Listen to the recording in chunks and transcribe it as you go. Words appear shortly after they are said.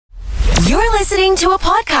listening to a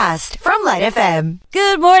podcast from LITE FM.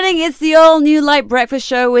 Good morning. It's the all-new LITE Breakfast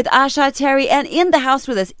Show with Asha, Terry, and in the house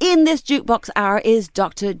with us in this Jukebox hour is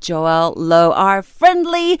Dr. Joel Low, our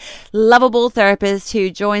friendly, lovable therapist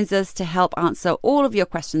who joins us to help answer all of your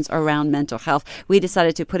questions around mental health. We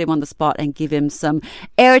decided to put him on the spot and give him some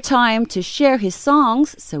airtime to share his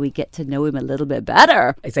songs so we get to know him a little bit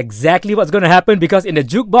better. It's exactly what's going to happen because in the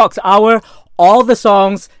Jukebox hour, all the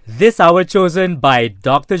songs this hour chosen by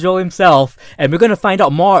Dr. Joel himself. And we're going to find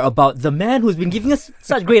out more about the man who's been giving us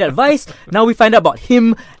such great advice. Now we find out about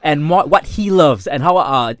him and more, what he loves and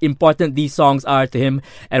how important these songs are to him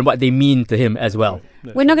and what they mean to him as well.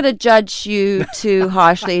 We're not going to judge you too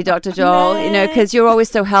harshly, Dr. Joel, because you're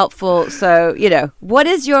always so helpful. So, what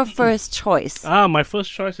is your first choice? My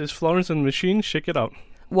first choice is Florence and the Machine, Shake It Out.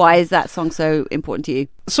 Why is that song so important to you?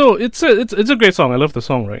 So it's a great song. I love the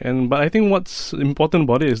song, right? But I think what's important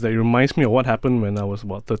about it is that it reminds me of what happened when I was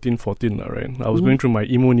about 13, 14, right? I was going through my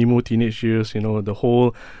emo teenage years, the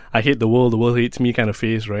whole I hate the world hates me kind of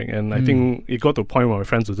phase, right? And I think it got to a point where my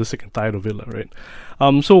friends were just sick and tired of it, right?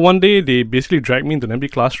 So one day they basically dragged me into an empty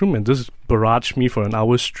classroom and just barraged me for an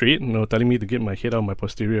hour straight, telling me to get my head out of my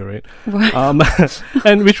posterior, right?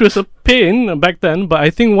 And which was a pain back then, but I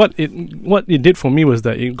think what it did for me was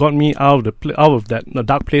that it got me out of that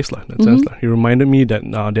dark place, in that sense. It reminded me that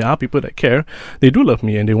there are people that care, they do love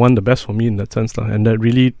me, and they want the best for me in that sense, and that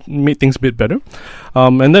really made things a bit better.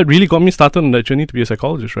 And that really got me started on that journey to be a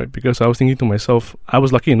psychologist, right? Because I was thinking to myself, I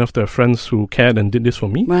was lucky enough to have friends who cared and did this for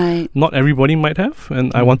me. Right. Not everybody might have,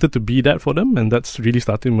 and I wanted to be that for them, and that's really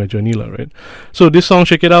started my journey, right? So this song,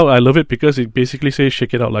 Shake It Out, I love it because it basically says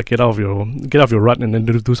shake it out, like get out of your rut and then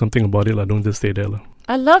do something about it, don't just stay there.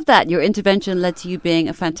 I love that your intervention led to you being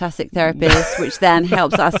a fantastic therapist, which then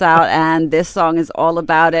helps us out, and this song is all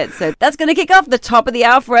about it. So that's going to kick off the top of the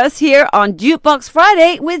hour for us here on Jukebox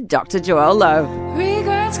Friday with Dr. Joel Low.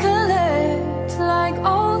 Regrets collect like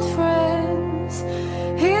old friends,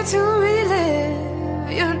 here to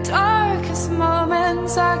relive your darkest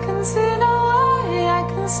moments. I can see no way,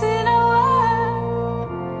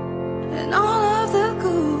 and all of the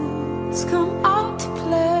ghouls come out to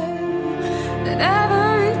play. And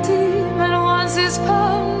every demon wants his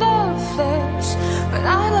pound of flesh, but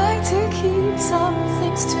I like to keep some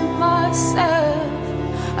things to myself.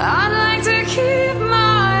 I like to keep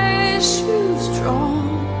my shoes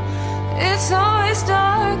drawn. It's always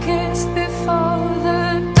darkest before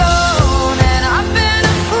the dawn, and I've been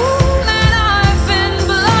a fool and I've been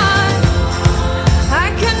blind. I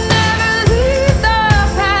can never leave the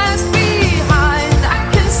past behind. I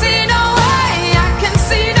can see no way,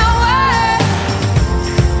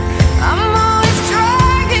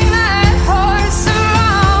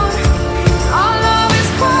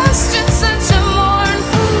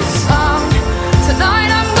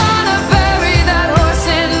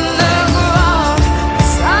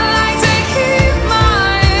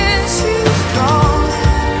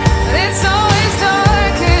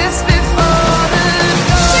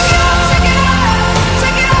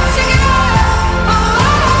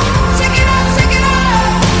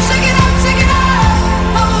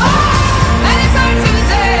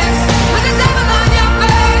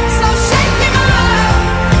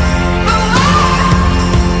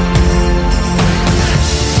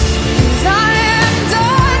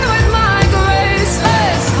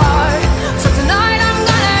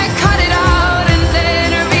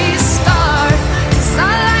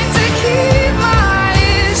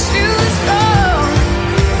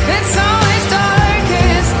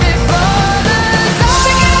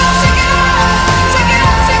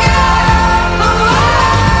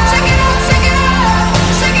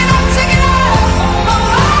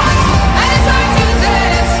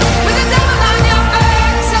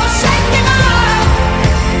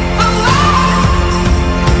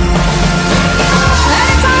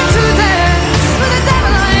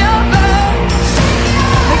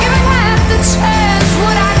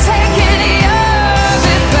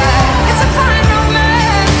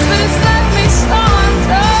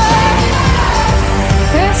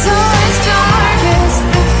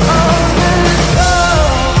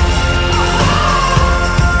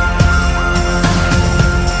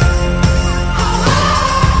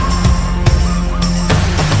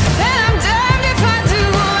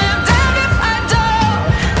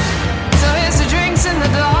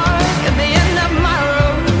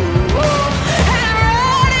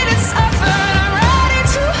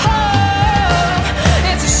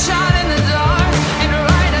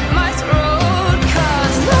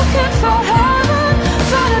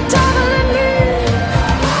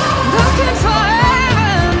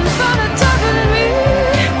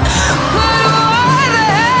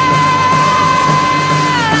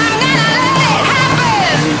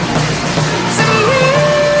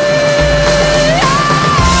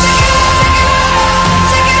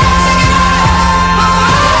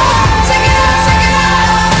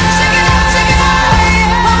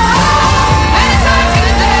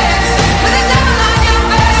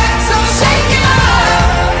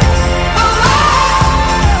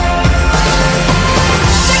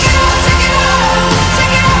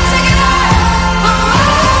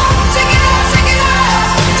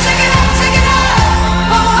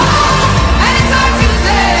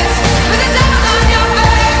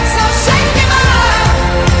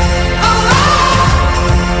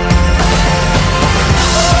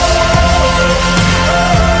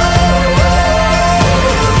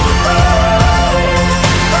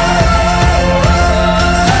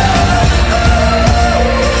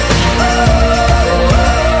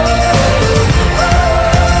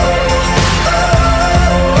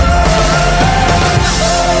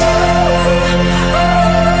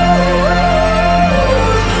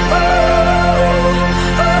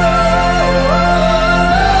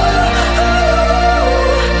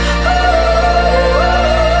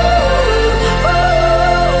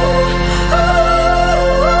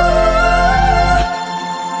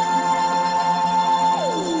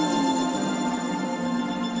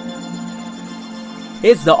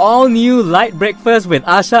 It's the all-new Light Breakfast with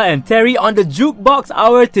Asha and Terry on the Jukebox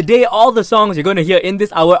Hour. Today, all the songs you're going to hear in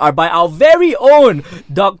this hour are by our very own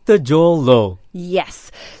Dr. Joel Low.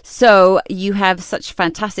 Yes. So you have such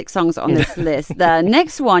fantastic songs on this list. The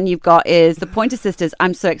next one you've got is the Pointer Sisters.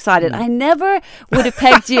 I'm so excited. I never would have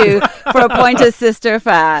pegged you for a Pointer Sister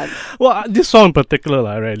fan. Well, this song in particular,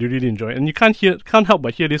 I really enjoy it. And you can't help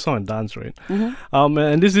but hear this song and dance, right?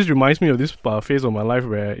 And this reminds me of this phase of my life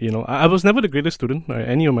where, I was never the greatest student. Right?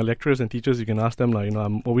 Any of my lecturers and teachers, you can ask them,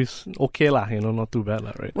 I'm always okay, not too bad,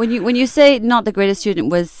 right? When you say not the greatest student,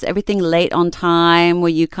 was everything late on time? Were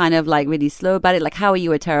you kind of like really slow about it? Like, how are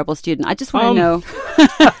you a terrible student? I just want to know.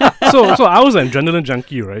 So I was an adrenaline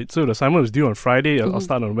junkie, right? So the assignment was due on Friday. I'll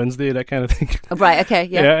start on Wednesday, that kind of thing. Right, okay,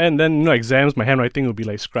 yeah. Yeah, and then, exams, my handwriting would be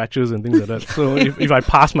like scratches and things like that. So if I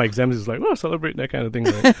pass my exams, it's like, celebrate, that kind of thing,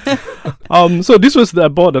 right? So this was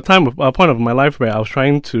about the point of my life where I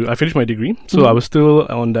finished my degree. So I was still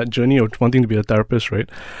on that journey of wanting to be a therapist, right?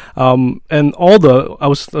 And I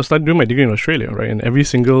was starting doing my degree in Australia, right? And every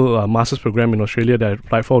single master's program in Australia that I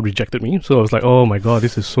applied for rejected me. So I was like, oh my God,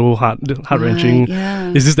 this is so heart-wrenching.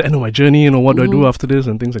 Yeah. Is this the end of my journey? What do I do after this?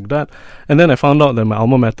 And things like that. And then I found out that my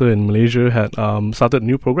alma mater in Malaysia had started a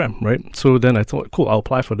new program, right? So then I thought, cool, I'll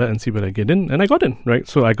apply for that and see whether I get in. And I got in, right?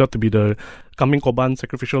 So I got to be the Kambing Korban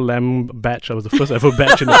Sacrificial Lamb batch. I was the first ever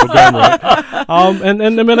batch in the program, right?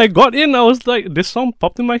 And when I got in, I was like, this song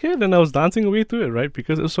popped in my head and I was dancing away to it, right?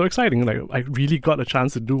 Because it was so exciting. Like, I really got a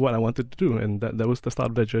chance to do what I wanted to do. And that was the start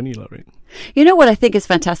of that journey, right? You know what I think is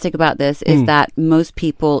fantastic about this is that most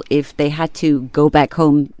people, if they had to go back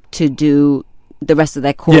home to do the rest of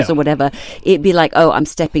their course or whatever, it'd be like, oh, I'm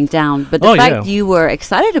stepping down. But the fact you were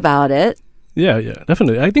excited about it. Yeah,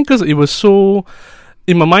 definitely. I think because it was so...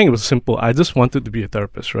 In my mind, it was simple. I just wanted to be a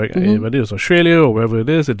therapist, right? Whether it was Australia or wherever it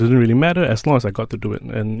is, it doesn't really matter as long as I got to do it.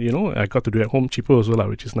 And, I got to do it at home cheaper as well,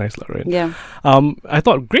 which is nice, right? Yeah. I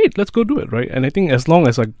thought, great, let's go do it, right? And I think as long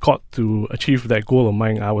as I got to achieve that goal of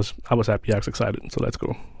mine, I was happy, I was excited. So let's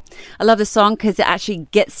go. I love the song because it actually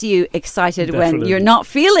gets you excited Definitely. when you're not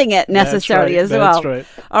feeling it necessarily as well. That's right.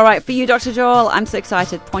 All right, for you, Dr. Joel, I'm so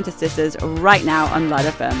excited. Pointer Sisters right now on LITE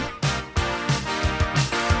FM.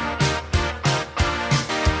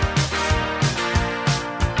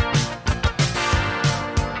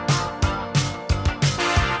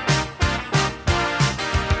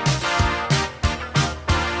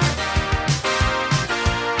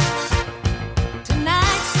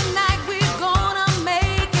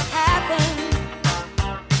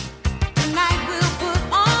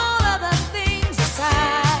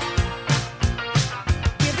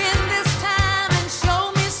 Give in this time and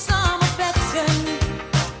show me some.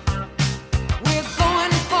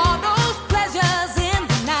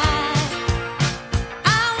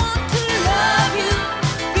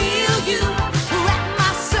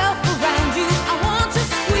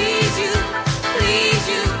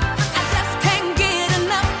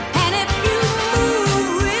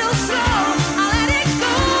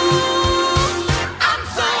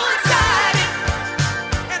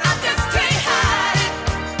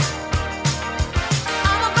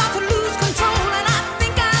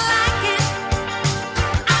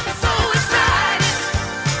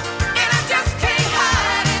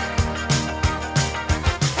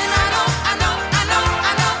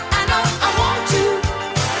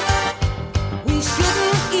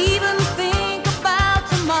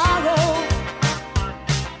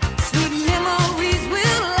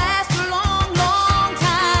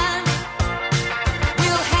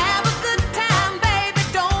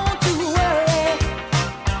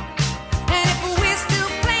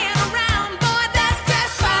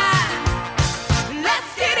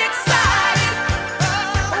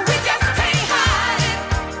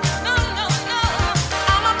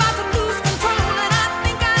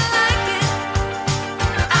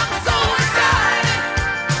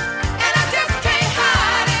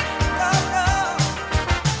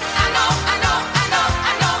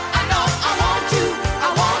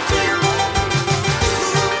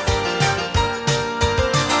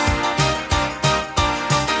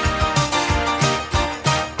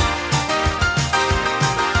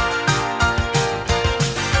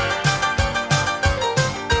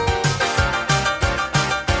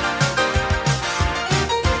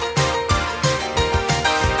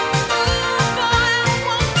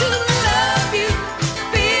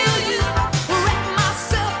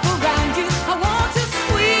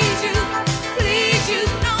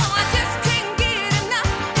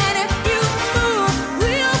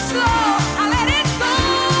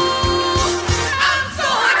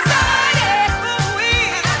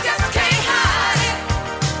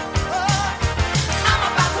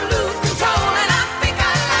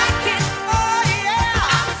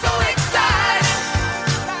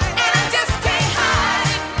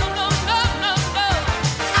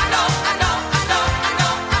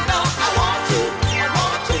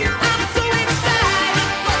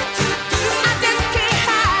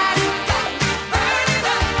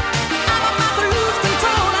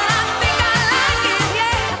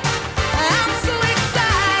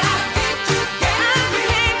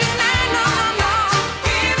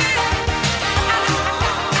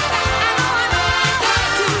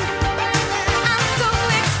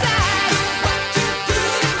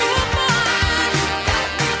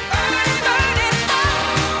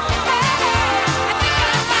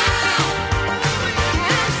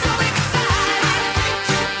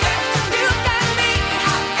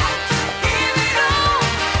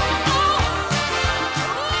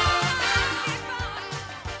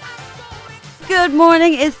 Good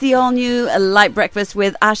morning. It's the all-new Light Breakfast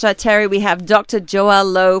with Asha Terry. We have Dr. Joel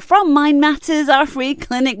Lowe from Mind Matters, our free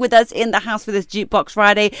clinic, with us in the house for this Jukebox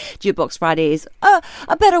Friday. Jukebox Friday is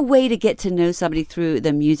a better way to get to know somebody through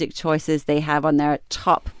the music choices they have on their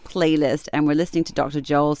top playlist, and we're listening to Dr.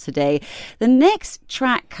 Joel's today. The next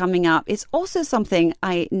track coming up is also something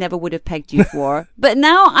I never would have pegged you for, but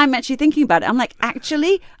now I'm actually thinking about it. I'm like,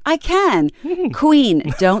 actually, I can.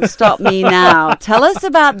 Queen, Don't Stop Me Now. Tell us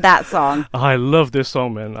about that song. I love this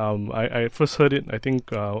song, man. I first heard it, I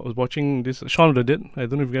think I was watching this Shaun of the Dead. I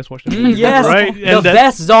don't know if you guys watched it. Yes, right? the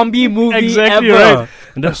best zombie movie exactly ever. Right.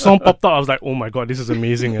 And that song popped up. I was like, oh my god, this is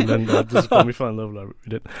amazing. And then just got me fell in love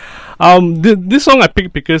with it. This song I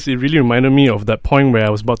picked because it really reminded me of that point where I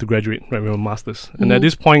was about to graduate, right, with my master's. And at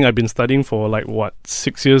this point, I've been studying for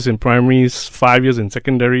 6 years in primaries, 5 years in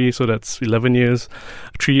secondary, so that's 11 years,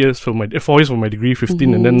 4 years for my degree,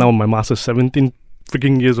 15, and then now my master's, 17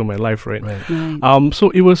 freaking years of my life, right? So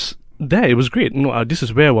it was great. This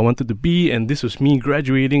is where I wanted to be, and this was me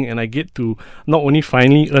graduating, and I get to not only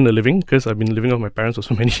finally earn a living, because I've been living off my parents for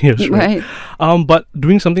so many years, right? But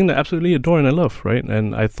doing something that I absolutely adore and I love, right?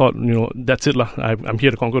 And I thought, that's it lah. I'm here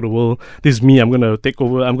to conquer the world. This is me. I'm gonna take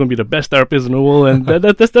over. I'm gonna be the best therapist in the world, and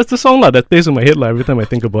that's the song lah that plays in my head lah every time I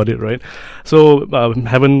think about it, right? So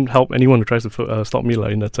haven't helped anyone who tries to stop me lah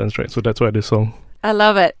in that sense, right? So that's why this song. I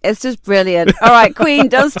love it. It's just brilliant. All right, Queen,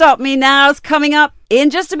 Don't Stop Me Now is coming up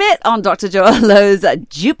in just a bit on Dr. Joel Lowe's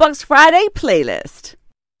Jukebox Friday playlist.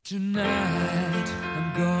 Tonight,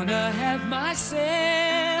 I'm gonna have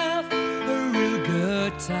myself a real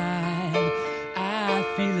good time. I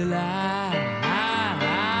feel alive.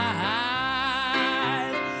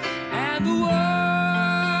 And the world,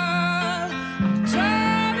 I'm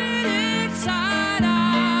turning inside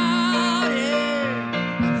out,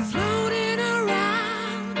 yeah. I'm floating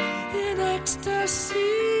around in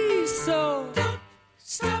ecstasy, so don't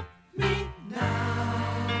stop me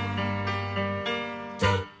now.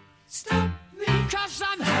 Don't stop me, 'cause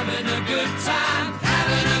I'm having a good time,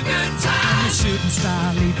 having a good time. A shooting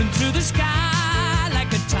star leaping through the sky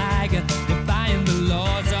like a tiger, defying the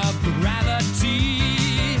laws of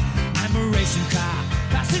gravity. I'm a racing car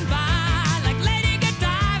passing by like Lady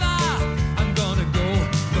Godiva. I'm gonna go,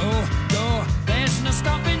 go, go. There's no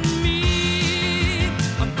stopping me.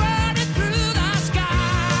 I'm burning through the sky,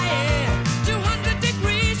 yeah. 200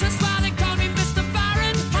 degrees, that's why they call me Mr.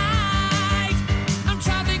 Fahrenheit. I'm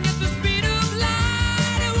traveling at the speed of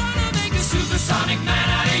light. I wanna make a supersonic man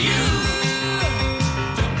out of you.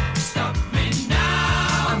 Don't stop me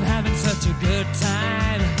now. I'm having such a good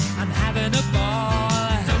time. I'm having a ball.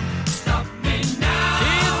 Don't stop me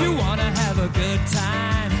now. If you wanna have a good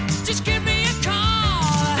time, just give me a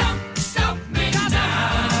call. Don't stop me now. 'Cause I'm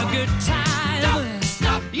having a good time. Don't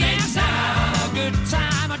stop me yes, now. I'm having a good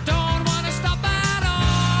time. I don't wanna stop at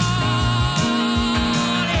all.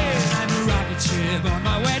 Yeah. I'm a rocket ship on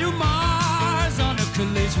my way to Mars on a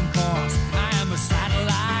collision course. I am a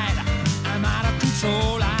satellite. I'm out of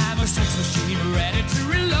control. I'm a sex machine ready to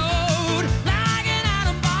reload. Like an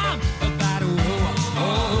atom bomb about to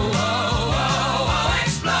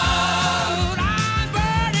explode. I'm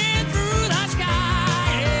burning through the sky,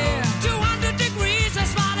 yeah. 200 degrees,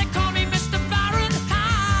 that's why they call me Mr.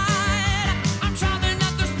 Fahrenheit. I'm traveling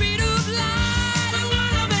at the speed of light. I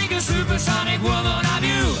wanna make a supersonic woman of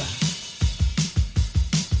you.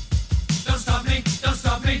 Don't stop me, don't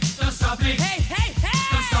stop me, don't stop me. Hey, hey, hey!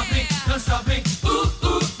 Don't stop me, don't stop me. Ooh,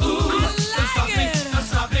 ooh, ooh. Don't stop me, don't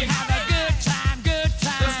stop me. Have a good time, good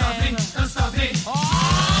time. Don't stop me, don't stop me. Oh!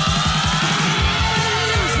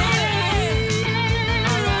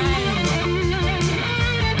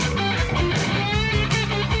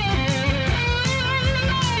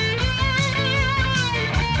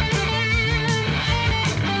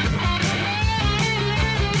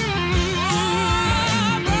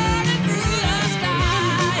 Burning through the sky,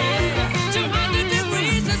 200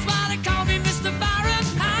 degrees, that's why they call me Mr.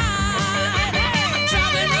 Fahrenheit. I'm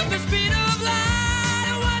traveling at the speed of light.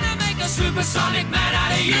 I wanna make a supersonic man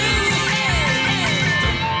out of you.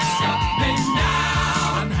 Don't stop me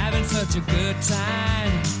now. I'm having such a good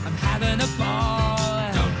time. I'm having a ball.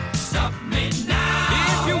 Don't stop me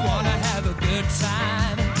now. If you wanna have a good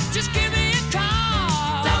time, just give me a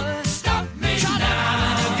call. Don't stop me now. I'm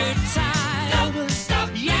having a good time. Don't stop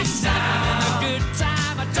yes, I'm having a good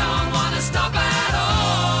time. I don't wanna stop at all.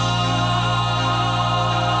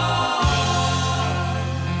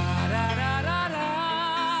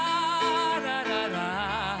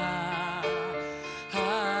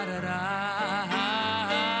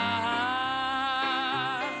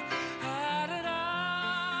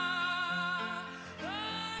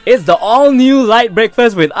 It's the all-new Light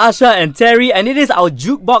Breakfast with Asha and Terry, and it is our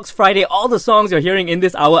Jukebox Friday. All the songs you're hearing in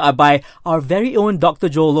this hour are by our very own Dr.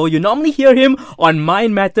 Joel Low. You normally hear him on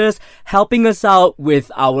Mind Matters, helping us out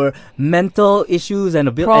with our mental issues and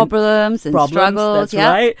a bit Problems and struggles. That's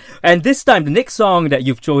right. And this time, the next song that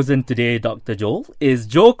you've chosen today, Dr. Joel, is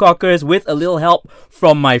Joe Cocker's With a Little Help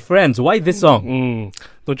from My Friends. Why this song?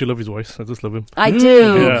 Don't you love his voice? I just love him. I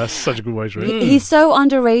do. Yeah, such a good voice, right? He's so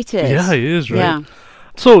underrated. Yeah, he is, right? Yeah.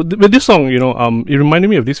 So with this song, it reminded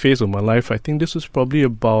me of this phase of my life. I think this was probably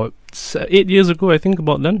about 8 years ago, I think,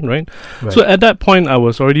 about then, right? So at that point, I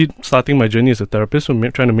was already starting my journey as a therapist, so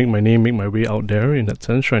trying to make my name, make my way out there in that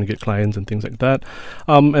sense, trying to get clients and things like that.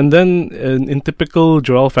 And then in typical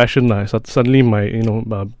Joel fashion, suddenly my,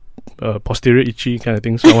 posterior itchy kind of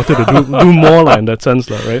thing, so I wanted to do more in that sense,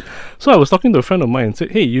 right? So I was talking to a friend of mine and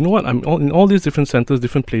said, hey, you know what, I'm in all these different centers,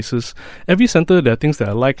 different places. Every center, there are things that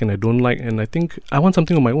I like and I don't like, and I think I want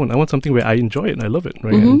something on my own. I want something where I enjoy it and I love it,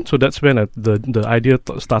 right? And so that's when the idea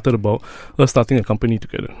started about us starting a company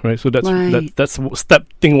together, right? So that's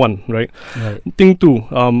thing one, right? Thing two,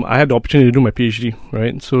 I had the opportunity to do my PhD,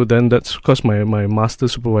 right? So then that's because my master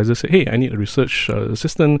supervisor said, hey, I need a research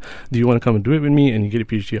assistant. Do you want to come and do it with me? And you get a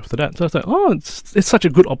PhD after that. So I was like, oh, it's such a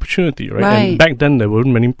good opportunity, right? And back then there weren't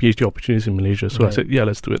many PhD opportunities in Malaysia, so I said, yeah,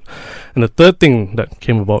 let's do it. And the third thing that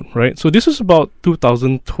came about, right? So this was about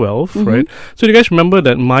 2012, right? So do you guys remember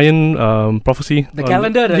that Mayan prophecy? The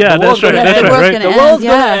calendar? That's right. The world's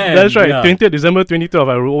gonna end. That's right. 20th December 2012.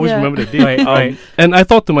 I will always remember the date. And I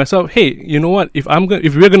thought to myself, hey, you know what? If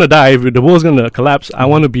we're gonna die, if the world's gonna collapse, I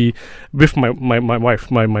want to be with my wife,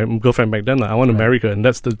 my girlfriend back then. I want to marry her, and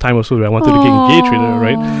that's the time also where I wanted to get engaged with her,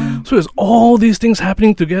 right? So there's all these things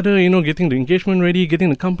happening together, getting the engagement ready, getting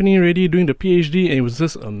the company ready, doing the PhD, and it was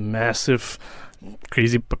just a massive,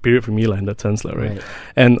 crazy period for me, in that sense, right?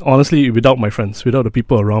 And honestly, without my friends, without the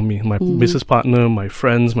people around me, my business partner, my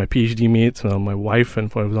friends, my PhD mates, my wife,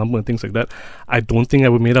 and for example, and things like that, I don't think I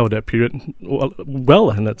would made out of that period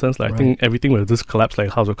well in that sense. I think everything would just collapse like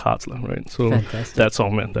a house of cards, right? So that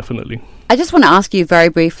song, man, definitely. I just want to ask you very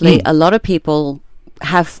briefly, a lot of people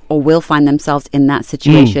have or will find themselves in that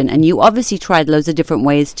situation, and you obviously tried loads of different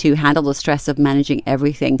ways to handle the stress of managing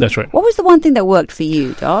everything. That's right. What was the one thing that worked for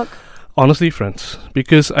you, Doc? Honestly, friends,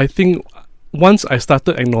 because I think once I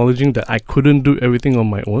started acknowledging that I couldn't do everything on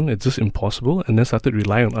my own, it's just impossible, and then started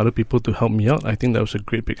relying on other people to help me out, I think that was a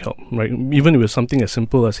great big help, right? Even if it was something as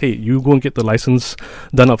simple as, hey, you go and get the license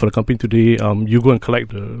done up for the company today, you go and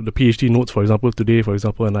collect the PhD notes, for example, today,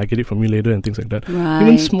 and I get it from you later, and things like that.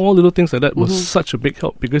 Even small little things like that was such a big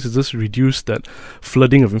help, because it just reduced that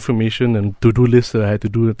flooding of information and to-do lists that I had to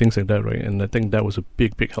do and things like that, right? And I think that was a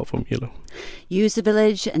big help for me. Use the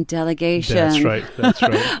village and delegation. That's right.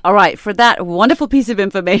 All right, for that wonderful piece of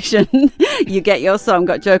information, you get your song.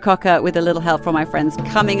 Got Joe Cocker with a little help from my friends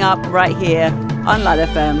coming up right here on LITE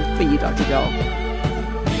FM for you, Dr. Joel.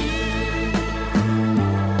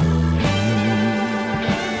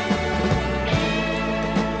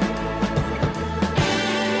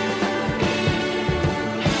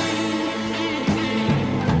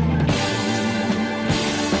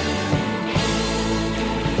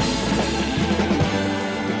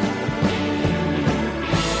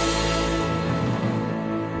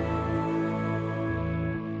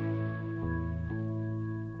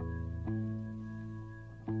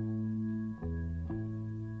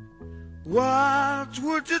 What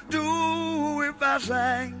would you do if I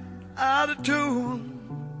sang out of tune?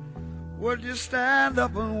 Would you stand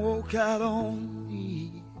up and walk out on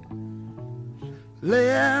me?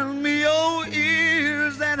 Lend me your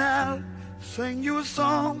ears and I'll sing you a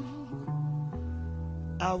song.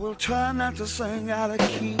 I will try not to sing out of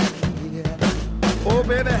key. Oh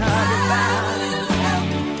baby, how you lie?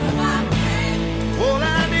 All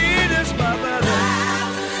I need is my brother.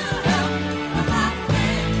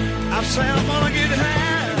 I say I'm gonna get high.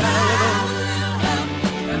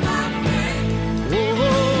 Oh,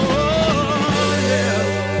 yeah.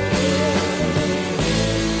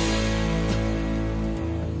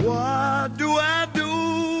 What do I do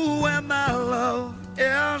when my love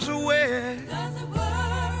is away? Does it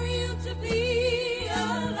worry you to be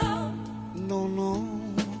alone? No.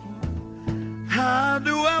 How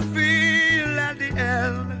do I feel at the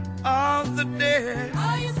end of the day?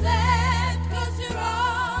 Are you sad 'cause you're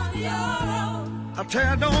on your own? I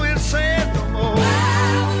tell you, don't even say it no more.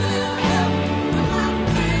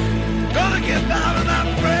 Gonna get down and I'm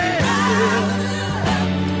afraid.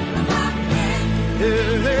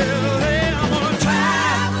 Hey, I'm gonna try.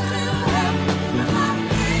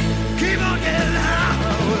 Keep on getting high.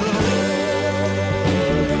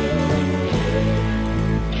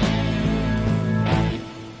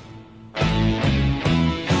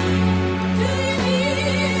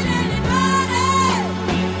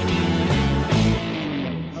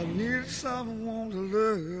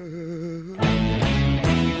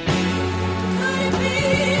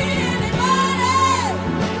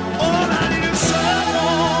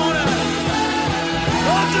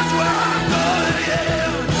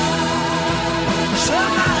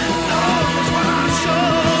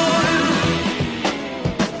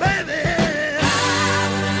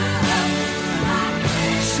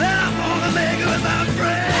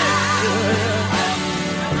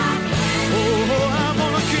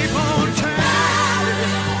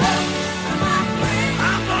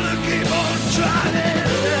 trying to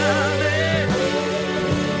tell me.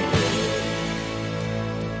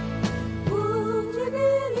 Would you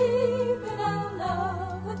believe in our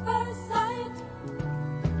love at first sight?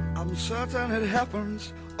 I'm certain it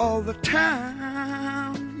happens all the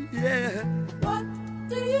time, yeah. What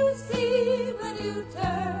do you see when you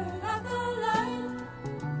turn out the light?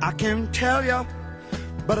 I can't tell you,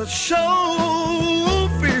 but it sure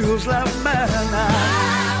feels like midnight.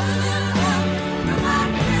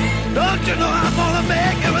 Don't you know I'm gonna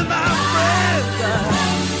make it with my friends?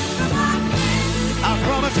 I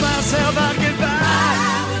promised myself I'd get by.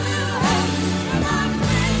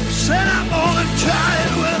 Said I'm gonna try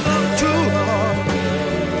it with them too.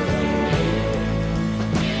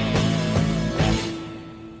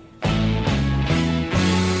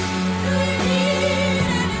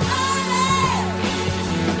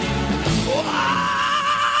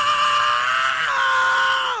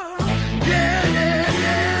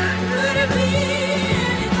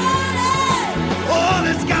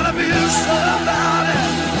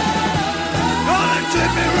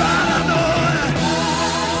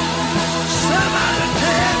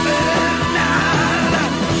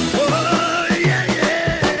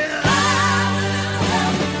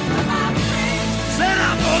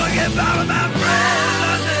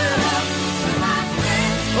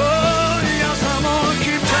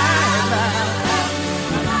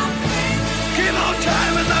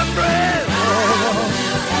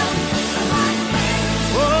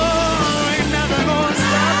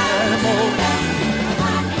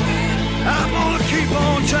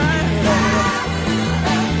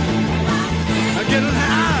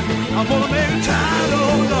 I'm gonna make it time,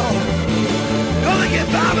 oh Lord. Gonna get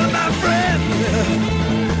by with my friend.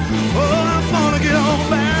 Oh, I'm gonna get on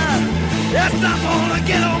by. Yes, I'm gonna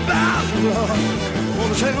get on by, Lord.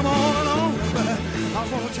 Gonna take them all along. I'm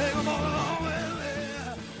gonna take them all along with me.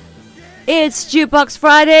 It's Jukebox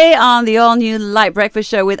Friday on the all-new Light Breakfast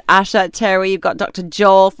Show with Asha Terry. You've got Dr.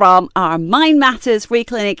 Joel from our Mind Matters Free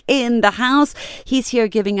Clinic in the house. He's here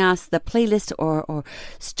giving us the playlist or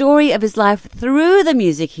story of his life through the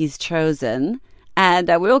music he's chosen. And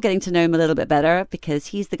we're all getting to know him a little bit better because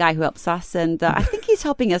he's the guy who helps us. And I think he's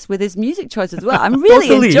helping us with his music choice as well. I'm really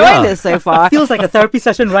Totally, enjoying yeah. this so far. Feels like a therapy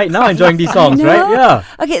session right now, enjoying these songs, I right? know. Yeah.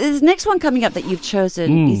 Okay, this next one coming up that you've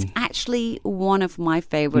chosen is actually one of my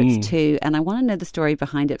favorites too, and I want to know the story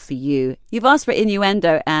behind it for you. You've asked for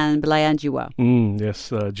Innuendo and Belayan Jiwa. Yes,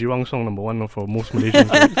 Jiwang song number one for most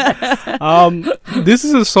Malaysians. Right? This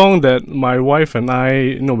is a song that my wife and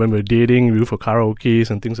I, when we were dating, we went for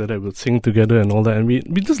karaoke's and things like that. We'd sing together and all that, and we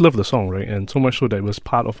just love the song, right? And so much so that it was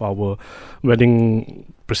part of our wedding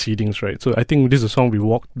proceedings, right? So I think this is a song we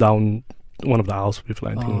walked down one of the aisles with,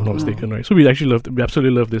 I think I'm not mistaken, right? So we absolutely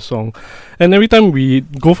love this song. And every time we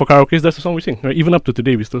go for karaoke, that's the song we sing, right? Even up to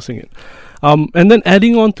today, we still sing it. And then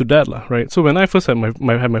adding on to that, right? So when I first had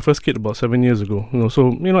my first kid about 7 years ago,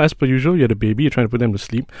 as per usual, you had a baby, you're trying to put them to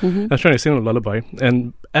sleep. I was trying to sing a lullaby.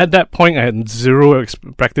 And at that point, I had zero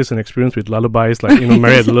practice and experience with lullabies, like,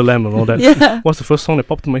 Mary Had a Little Lamb and all that. Yeah. What's the first song that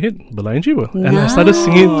popped in my head? Belayan Jiwa. And I started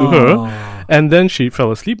singing to her. And then she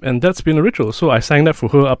fell asleep, and that's been a ritual. So I sang that for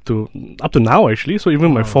her up to now, actually. So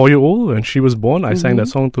even my 4-year-old, when she was born, I sang that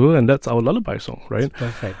song to her, and that's our lullaby song, right? That's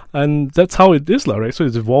perfect. And that's how it is, right? So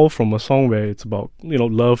it's evolved from a song where it's about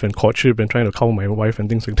love and courtship and trying to calm my wife and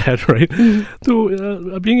things like that, right?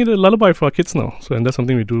 To being a lullaby for our kids now. So and that's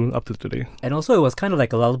something we do up to today. And also, it was kind of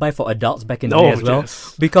like a lullaby for adults back in the day as well,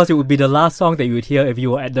 yes. because it would be the last song that you would hear if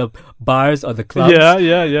you were at the bars or the clubs. Yeah.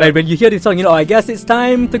 Like when you hear this song, I guess it's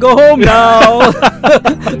time to go home now.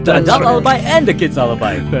 The adult lullaby and the kids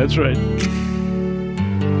lullaby. That's right.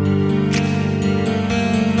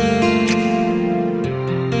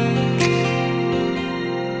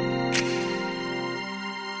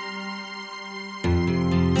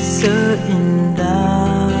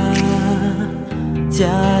 Seindah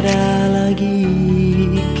tiada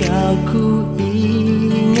lagi kau ku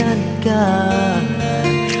ingatkan,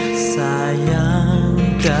 sayang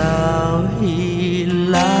kau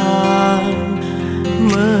hilang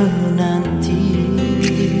menanti,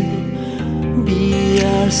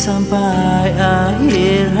 biar sampai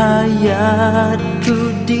akhir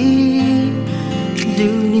hayatku di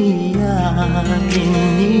dunia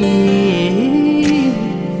ini.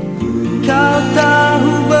 Kau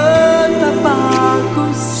tahu betapa ku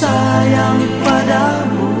sayang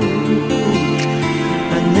padamu,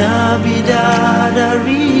 hanya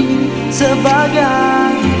bidadari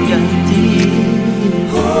sebagai ganti.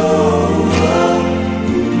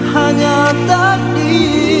 Hanya takdir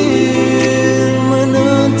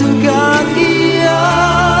menentukan dia.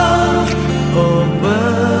 Oh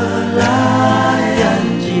belayan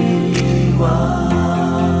jiwa,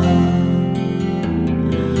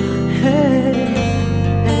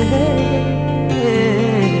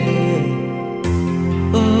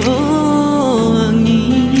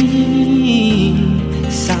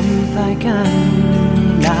 sampaikan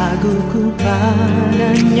laguku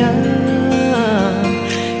padanya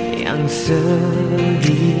yang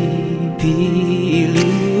sedih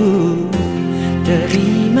pilu.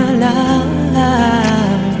 Terimalah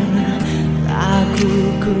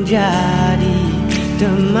laguku jadi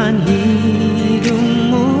teman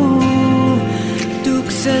hidupmu untuk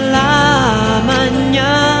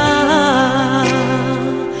selamanya.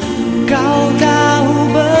 Kau tahu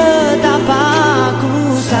betapa ku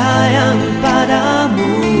sayang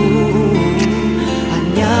padamu,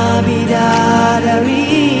 hanya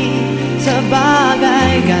bidadari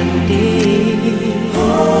sebagai ganti.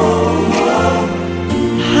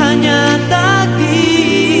 Hanya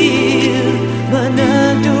takdir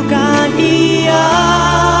menentukan ia,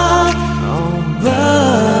 oh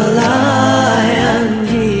belayan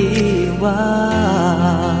jiwa.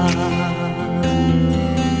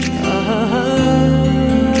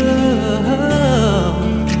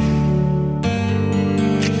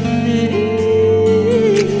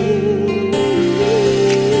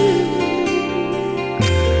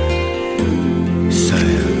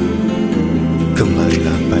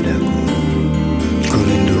 Kembalilah padaku, ku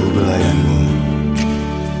rindu belayanmu.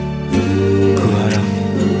 Ku harap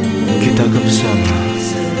kita akan bersama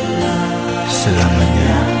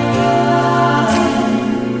selamanya.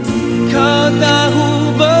 Kau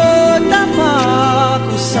tahu betapa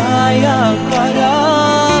ku sayang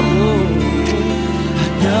padamu,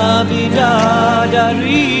 hanya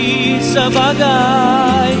bidadari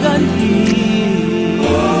sebagai ganti.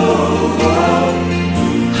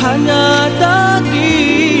 Hanya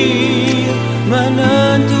takdir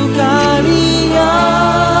menentukan ia,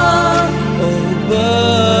 oh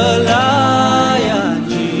belayan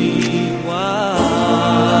jiwa.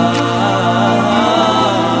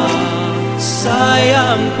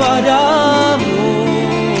 Sayang padamu,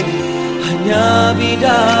 hanya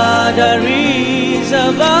bidadari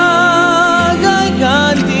sebagai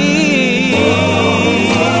ganti.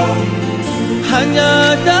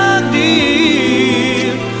 Hanya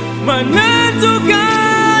takdir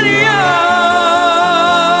menentukan ia.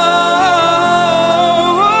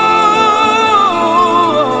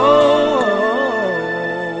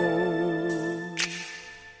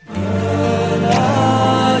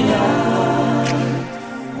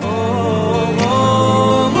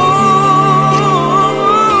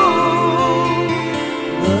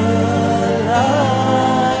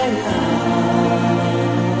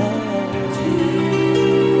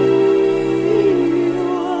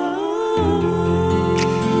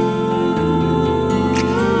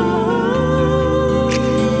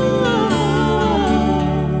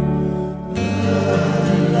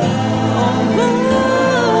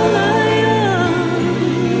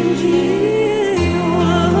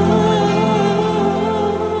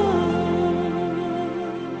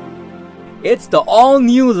 It's the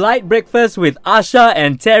all-new Light Breakfast with Asha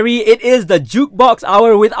and Terry. It is the Jukebox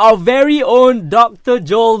Hour with our very own Dr.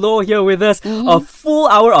 Joel Low here with us. A full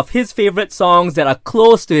hour of his favorite songs that are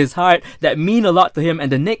close to his heart, that mean a lot to him.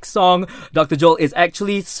 And the next song, Dr. Joel, is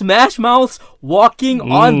actually Smash Mouth's Walking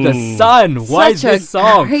on the Sun. Why Such this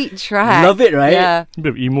song? a great track. Love it, right? Yeah. A bit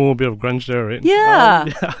of emo, a bit of grunge there, right? Yeah.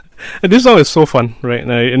 Yeah. And this song is so fun, right?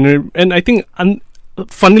 And I think...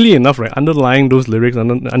 funnily enough, right, underlying those lyrics,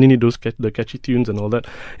 underneath those the catchy tunes and all that,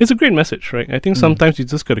 it's a great message, right? I think sometimes you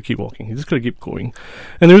just gotta keep walking, you just gotta keep going.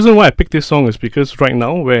 And the reason why I picked this song is because right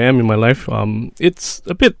now, where I am in my life, it's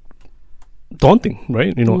a bit daunting,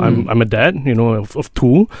 right? You know, I'm a dad, you know, of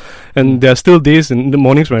two, and there are still days in the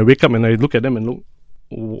mornings when I wake up and I look at them and look,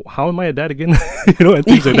 how am I a dad again? You know, and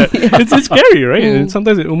things like that. It's scary, right? And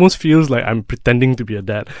sometimes it almost feels like I'm pretending to be a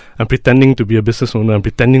dad. I'm pretending to be a business owner. I'm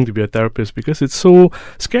pretending to be a therapist because it's so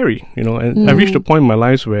scary, you know. And I reached a point in my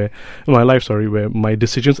life where my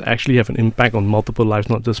decisions actually have an impact on multiple lives,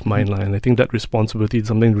 not just mine. And I think that responsibility is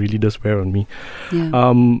something that really does wear on me.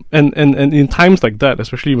 Yeah. And in times like that,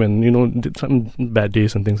 especially when, you know, some bad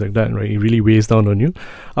days and things like that, right? It really weighs down on you.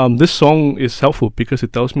 This song is helpful because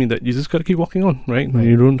it tells me that you just got to keep walking on, right?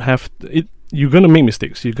 You don't have it. You're gonna make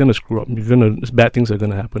mistakes. You're gonna screw up. Bad things are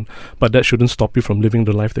gonna happen. But that shouldn't stop you from living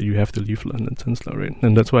the life that you have to live, in that sense, right?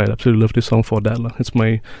 And that's why I absolutely love this song for that. It's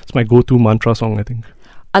my go-to mantra song, I think.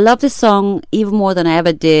 I love this song even more than I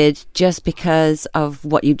ever did just because of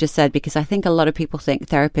what you just said, because I think a lot of people think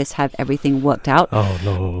therapists have everything worked out. Oh,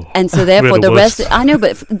 no. And so therefore the rest, worst. I know,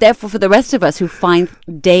 but therefore for the rest of us who find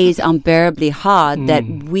days unbearably hard that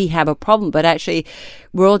we have a problem, but actually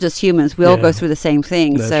we're all just humans. We all go through the same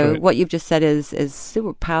thing. That's So right. what you've just said is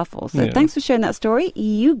super powerful. So Yeah. thanks for sharing that story.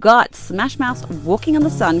 You got Smash Mouth's Walking on the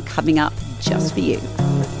Sun coming up just for you.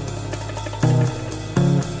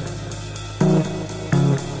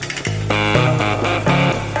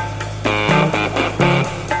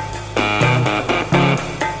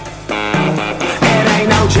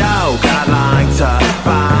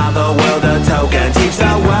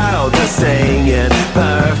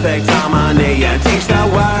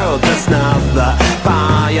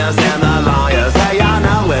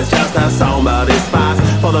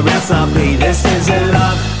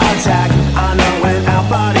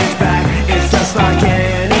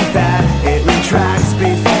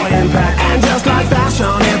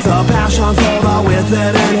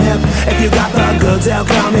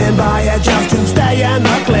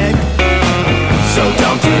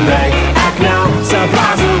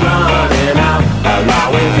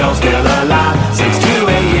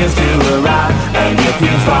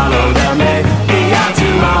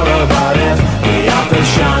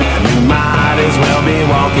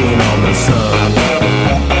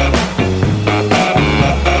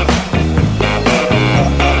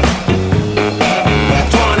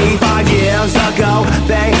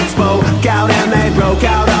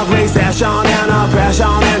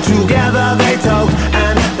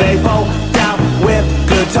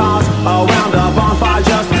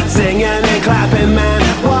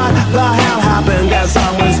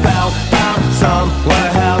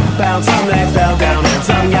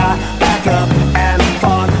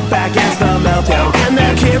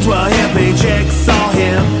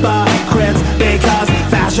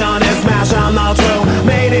 I'm all true,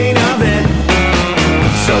 meaning of it.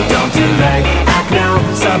 So don't delay, act now,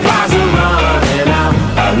 supplies are running out.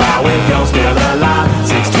 Allow if you're still alive,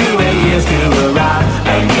 6 to 8 years to arrive.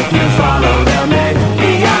 And if you follow them,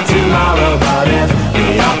 maybe out tomorrow. But if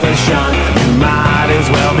the author's shun, you might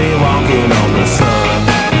as well be walking on the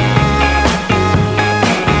sun.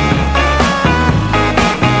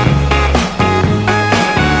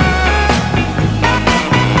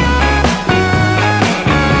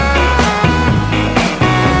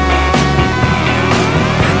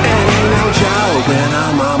 When our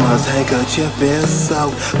mama's handkerchief is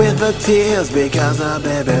soaked with the tears because the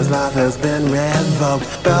baby's life has been revoked.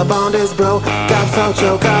 The bond is broke, got so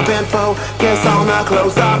choked up and focus on the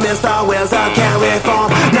close-up. Mr. Wills, I can't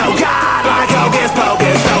reform. No God like hocus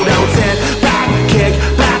pocus. So don't sit back, kick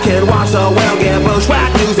back and watch the world get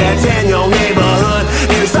bushwhacked. News that's in your neighborhood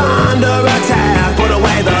is under attack. Put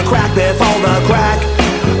away the crack before the crack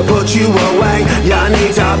put you away. You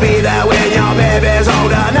need to be there when your baby's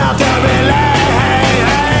old enough to relate.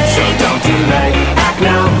 So don't delay, act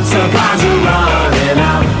now, supplies are running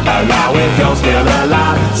out. Allow if you're still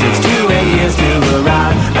alive, 6 to 8 years to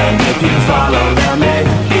arrive. And if you follow them,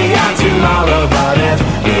 maybe out tomorrow. But if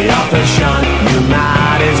the author's shun, you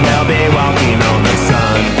might as well be walking on the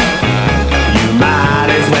sun. You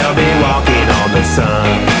might as well be walking on the sun.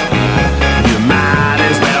 You might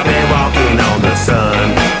as well be walking on the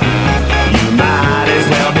sun. You might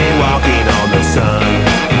as well be walking on the sun.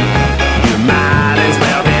 You might as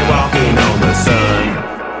well be walking on the sun.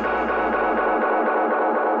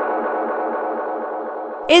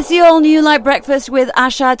 It's the all-new Light Breakfast with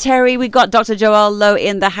Asha Terry. We got Dr. Joel Low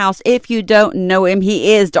in the house. If you don't know him,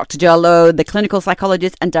 he is Dr. Joel Low, the clinical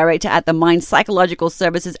psychologist and director at the Mind Psychological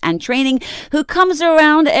Services and Training, who comes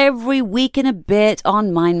around every week and a bit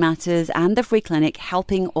on Mind Matters and the Free Clinic,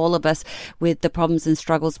 helping all of us with the problems and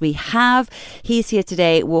struggles we have. He's here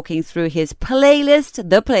today walking through his playlist,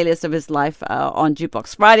 the playlist of his life on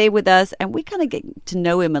Jukebox Friday with us, and we kind of get to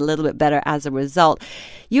know him a little bit better as a result.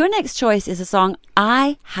 Your next choice is a song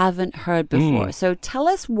I haven't heard before. So tell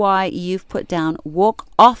us why you've put down Walk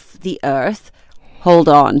Off the Earth, Hold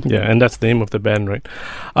On. Yeah, and that's the name of the band, right?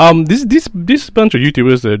 This bunch of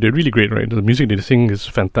YouTubers, they're really great, right? The music they sing is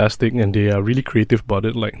fantastic, and they are really creative about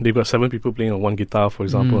it. Like, they've got 7 people playing on one guitar, for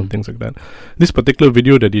example, and things like that. This particular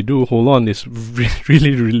video that they do, Hold On, is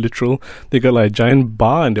really, really literal. They got like a giant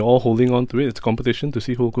bar, and they're all holding on to it. It's a competition to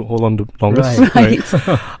see who could hold on the longest. Right.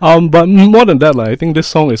 But more than that, I think this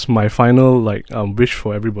song is my final wish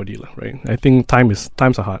for everybody, right? I think times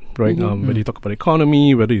are hard, right? Whether you talk about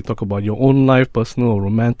economy, whether you talk about your own life, personal or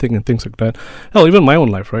romantic and things like that. Hell, even my own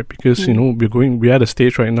life, right? Because we're at a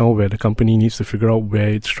stage right now where the company needs to figure out where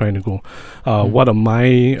it's trying to go. What are my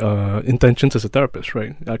intentions as a therapist,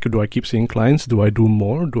 right? Do I keep seeing clients? Do I do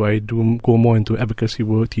more? Do I go more into advocacy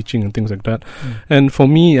work, teaching and things like that? And for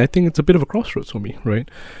me, I think it's a bit of a crossroads for me, right?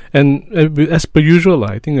 And as per usual,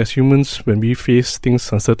 I think as humans, when we face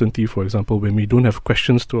things, uncertainty, for example, when we don't have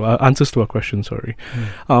answers to our questions,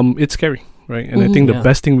 it's scary. Right, and I think the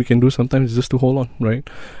best thing we can do sometimes is just to hold on, right?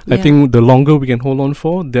 I think the longer we can hold on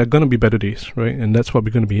for, there are going to be better days, right? And that's what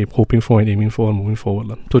we're going to be hoping for and aiming for and moving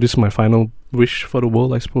forward. So this is my final wish for the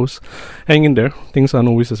world, I suppose. Hang in there. Things aren't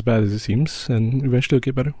always as bad as it seems, and eventually it'll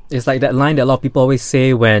get better. It's like that line that a lot of people always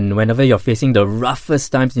say whenever you're facing the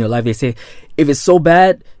roughest times in your life. They say, if it's so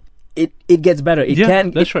bad, it gets better.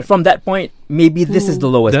 Right. From that point, maybe this is the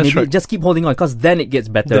lowest. That's maybe right. Just keep holding on, because then it gets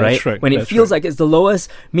better, that's right? When it feels like it's the lowest,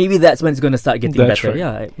 maybe that's when it's going to start getting better. Right.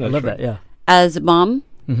 Yeah, I love that. Yeah. As a mom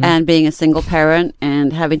and being a single parent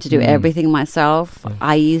and having to do everything myself,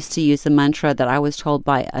 I used to use the mantra that I was told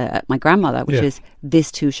by my grandmother, which is, this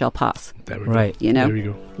too shall pass. There we go. Right. You know? There we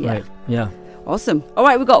go. Yeah. Right. Yeah. Awesome. All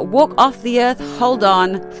right, we've got Walk Off the Earth, Hold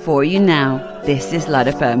On for you now. This is LITE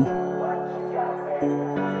FM.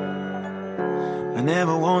 I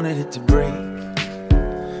never wanted it to break.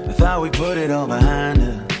 I thought we put it all behind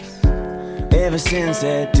us. Ever since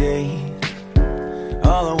that day,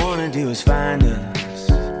 all I wanna do is find us.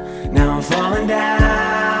 Now I'm falling down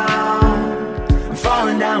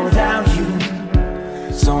without you.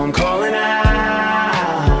 So I'm calling out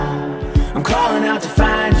to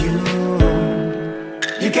find you.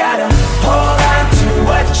 You gotta hold on to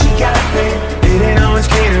what you got, babe. It ain't always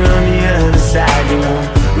cleaner on the other side, you know.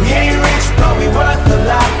 We ain't rich, but we worth a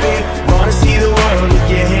lot, babe. Wanna see the world with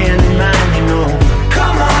your hand in mine, you know.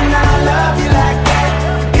 Come on now, I love you like that.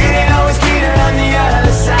 It ain't always cleaner on the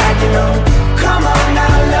other side, you know. Come on now,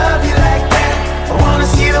 I love you like that. I wanna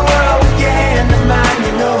see the world with your hand in mine,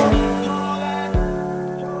 you know.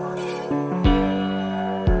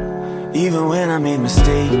 Even when I made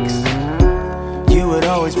mistakes, you would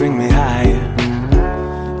always bring me higher.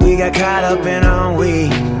 We got caught up in our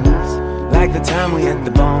ways, like the time we had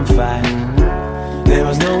the bonfire. There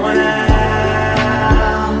was no one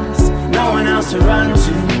else to run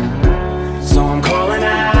to. So I'm calling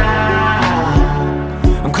out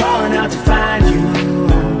to find you.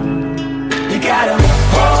 You gotta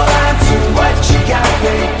hold on to what you got,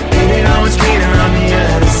 babe. It ain't always greener on the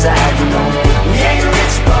other side, you know. We ain't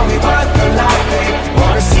rich, but we worth a lot, babe.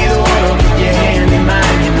 Wanna see the world with your hand in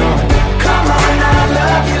mine, you know. Come on, I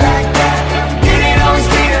love you like that. It ain't always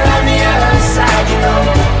greener on the other side, you know.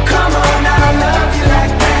 Come on, I love you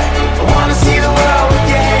like that. I wanna see the world with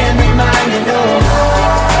your hand in mine, you know.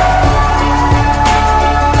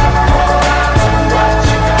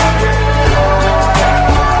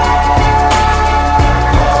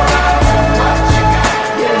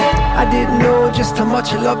 I didn't know just how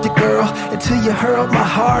much I loved you, girl, until you hurt my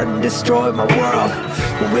heart and destroyed my world.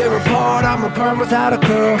 When we're apart, I'm a perm without a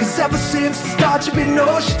curl. Cause ever since the start, you've been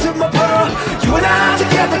ocean to my pearl. You and I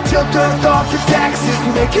together till death off the taxes.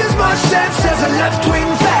 Make as much sense as a left-wing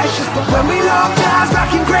fascist. But when we locked eyes,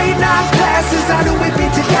 rocking grade 9 classes, I knew we'd be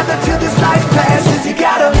together till this life passes. You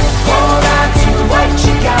gotta hold on to what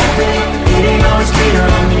you got, babe. It ain't always greener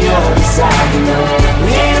on the other side, you know.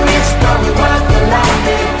 We ain't rich, but we worth a lot,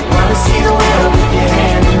 babe. Wanna see the world with your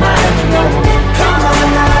hand in mine, you know. Come on,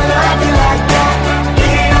 I love you like that.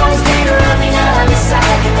 It ain't always greener on the other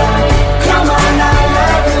side, you know. Come on, I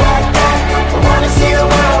love you like that. I wanna see the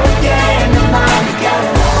world with your hand in mine. You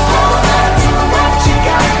gotta hold on to what you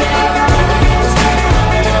got, babe. It ain't always greener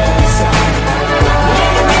on the other side. We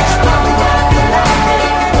ain't rich, but we worth a lot,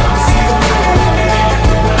 babe. Wanna see the world with your hand in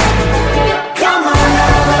mine. Come on,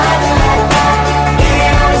 I love you like that. It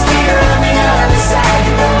ain't always greener on the other side,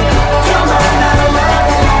 you know. Come on, I love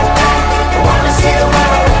you like that. I wanna see the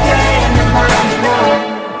world with your hand in mine, you know.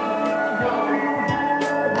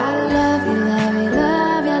 I love you, love you,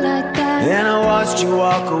 love you like that. Then I watched you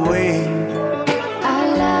walk away. I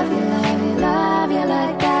love you, love you, love you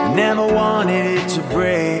like that. Never wanted it to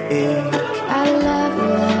break. I love you,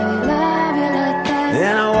 love you, love you like that.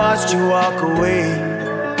 Then I watched you walk away.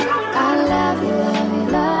 I love you, love you,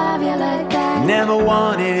 love you like that. Never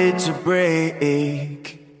wanted it to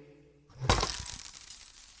break.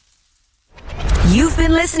 You've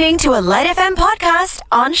been listening to a LITE FM podcast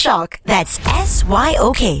on Shock. That's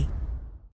SYOK.